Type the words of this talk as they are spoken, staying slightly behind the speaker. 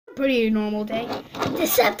Pretty normal day.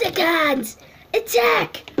 Decepticons!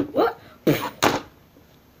 Attack! What?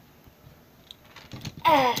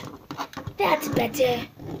 That's better.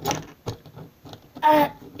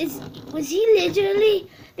 Was he literally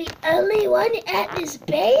the only one at this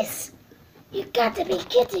base? You got to be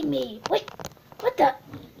kidding me. Wait, what the?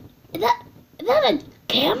 Is that a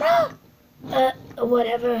camera?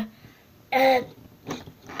 Whatever.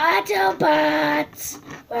 Autobots,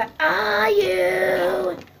 where are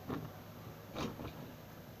you?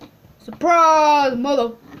 Surprise,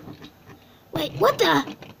 mother! Wait, what the?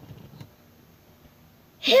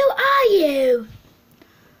 Who are you?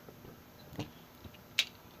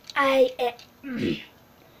 I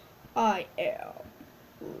am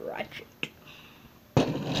Ratchet.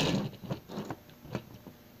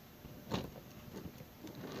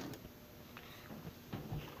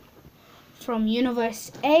 From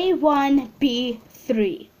Universe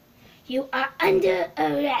A1B3. You are under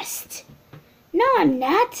arrest. No, I'm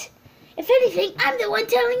not. If anything, I'm the one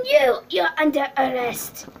telling you you're under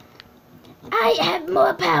arrest. I have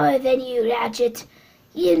more power than you, Ratchet.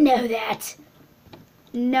 You know that.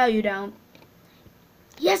 No, you don't.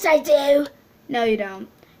 Yes, I do. No, you don't.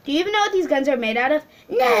 Do you even know what these guns are made out of?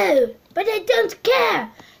 No, but I don't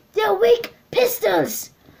care. They're weak pistols.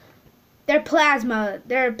 They're plasma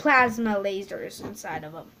lasers inside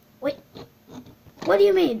of them. Wait, what do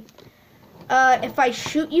you mean? If I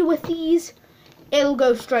shoot you with these, it'll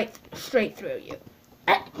go straight through you.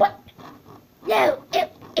 What? No,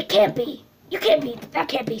 it can't be. That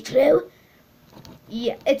can't be true.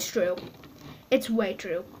 Yeah, it's true. It's way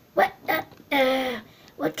true. What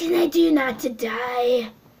can I do not to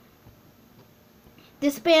die?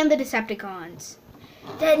 Disband the Decepticons.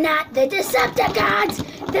 They're not the Decepticons!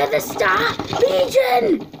 They're the Star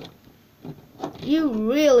Legion! You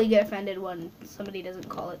really get offended when somebody doesn't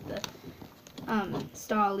call it the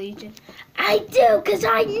Star Legion. I do, because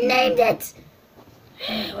I named it!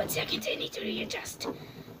 1 second, I need to readjust.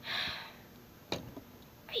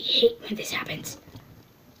 I hate when this happens.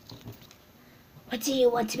 What do you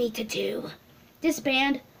want me to do?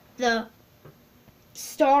 Disband the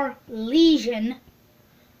Star Legion.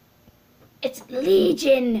 It's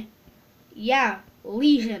Legion. Yeah,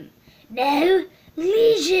 Legion. No,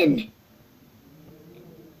 Legion.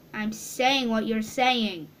 I'm saying what you're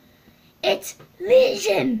saying. It's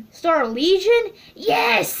Legion. Star Legion?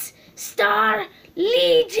 Yes, Star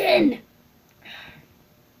Legion.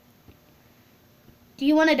 Do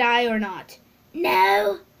you want to die or not?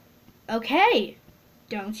 No. Okay.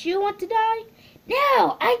 Don't you want to die?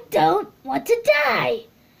 No, I don't want to die.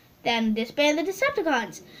 Then disband the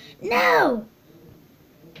Decepticons. No.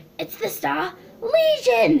 It's the Star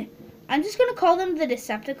Legion. I'm just going to call them the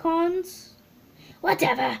Decepticons.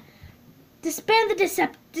 Whatever. Disband the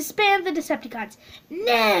Decepticons.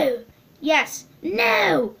 No. Yes.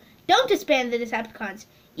 No. Don't disband the Decepticons.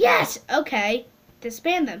 Yes. Okay.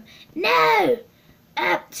 Disband them. No.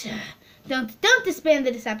 Don't disband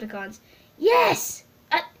the Decepticons. Yes.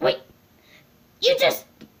 Wait. You just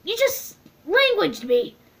languaged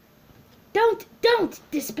me. Don't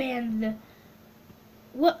disband the...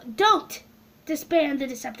 What? Don't disband the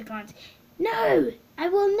Decepticons. No, I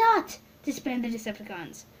will not. Disband the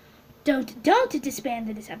Decepticons. Don't disband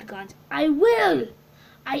the Decepticons. I will.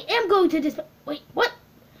 I am going to disband... Wait, what?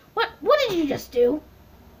 What did you just do?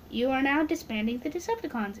 You are now disbanding the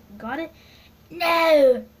Decepticons. Got it?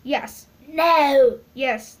 No. Yes. No.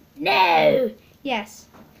 Yes. No. Yes.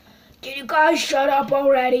 Can you guys shut up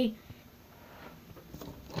already?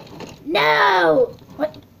 No.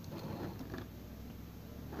 What?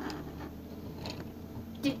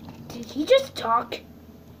 Did he just talk?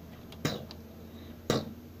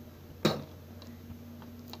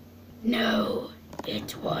 No,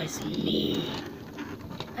 it was me.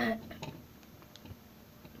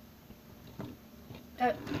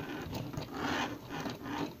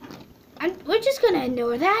 We're just gonna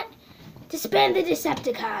ignore that. Disband the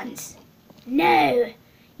Decepticons. No.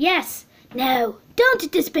 Yes. No.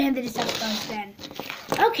 Don't disband the Decepticons then.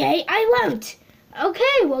 Okay, I won't.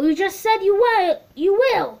 Okay, well you just said you will. You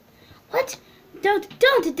will. What? Don't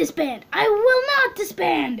disband. I will not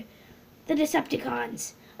disband the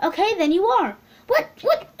Decepticons. Okay, then you are. What?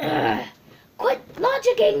 Quit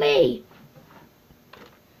logicking me.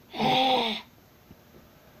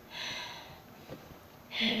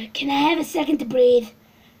 Can I have a second to breathe?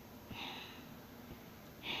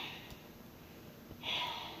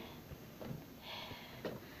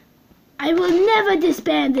 I will never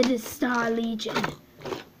disband the Star Legion.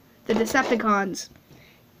 The Decepticons.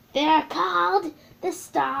 They're called the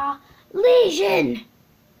Star Legion.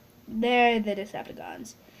 They're the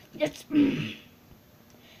Decepticons.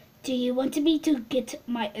 Do you want me to get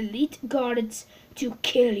my elite guards to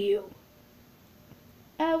kill you?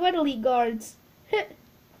 What elite guards?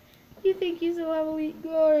 You think you still have elite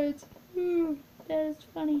guards? That is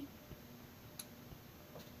funny.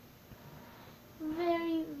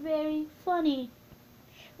 Very, very funny.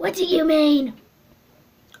 What do you mean?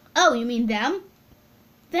 Oh, you mean them?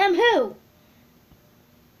 Them who?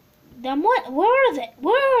 Them what? Where are they?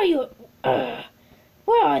 Where are you?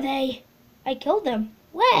 Where are they? I killed them.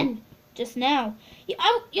 When? Just now. You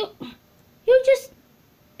just...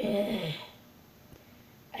 I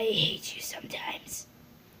hate you sometimes.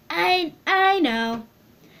 I know.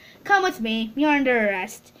 Come with me. You're under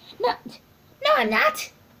arrest. No, I'm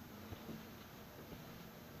not.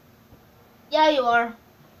 Yeah, you are.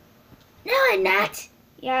 No, I'm not.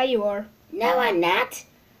 Yeah, you are. No, I'm not.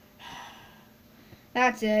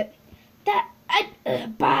 That's it.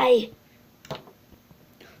 Bye.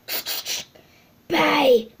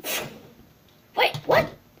 Bye. Wait,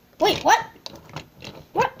 what? Wait, what?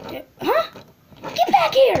 What? Huh? Get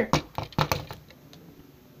back here.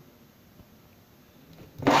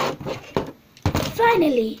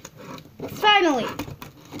 Finally.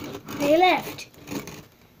 They left.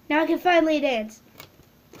 Now I can finally dance.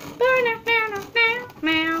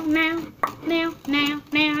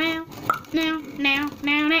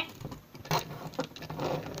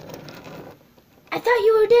 I thought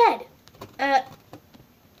you were dead.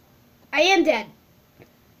 I am dead.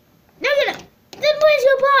 No. Then where's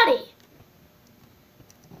your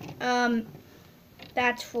body?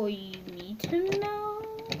 That's for me to know.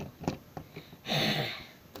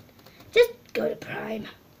 Just go to Prime.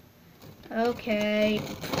 Okay.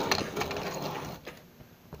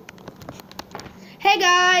 Hey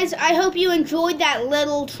guys, I hope you enjoyed that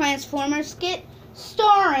little Transformer skit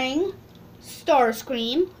starring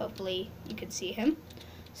Starscream. Hopefully you can see him.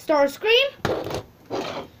 Starscream,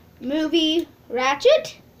 movie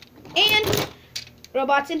Ratchet, and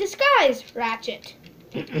Robots in Disguise Ratchet.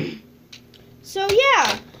 So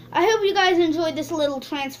yeah, I hope you guys enjoyed this little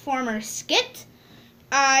Transformer skit.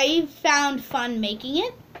 I found fun making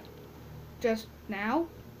it just now.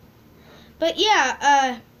 But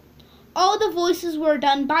yeah, all the voices were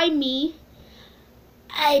done by me.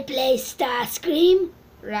 I play Starscream,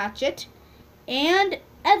 Ratchet, and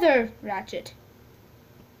other Ratchet.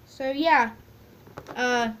 So yeah,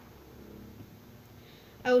 I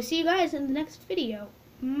will see you guys in the next video.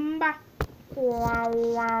 Bye. Wow,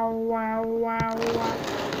 wow, wow, wow,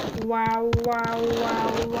 wow, wow, wow,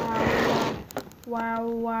 wow, wow,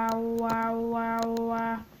 wow, wow,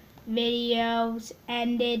 wow. Videos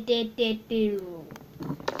ended.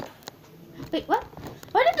 Wait, what?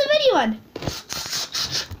 Why did the video end?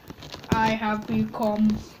 I have become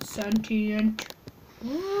sentient.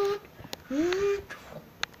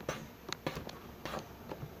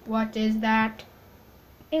 What is that?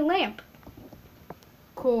 A lamp.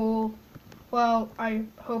 Cool. Well, I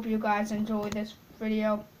hope you guys enjoy this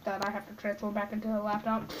video that I have to transform back into a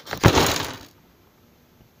laptop.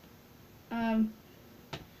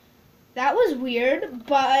 That was weird,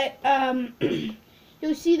 but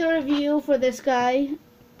you'll see the review for this guy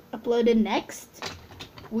uploaded next.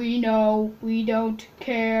 We know, we don't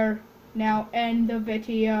care. Now end the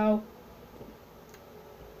video.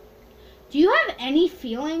 Do you have any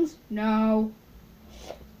feelings? No.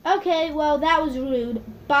 Okay, well that was rude.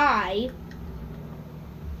 Bye.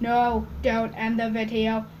 No, don't end the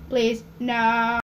video. Please, no.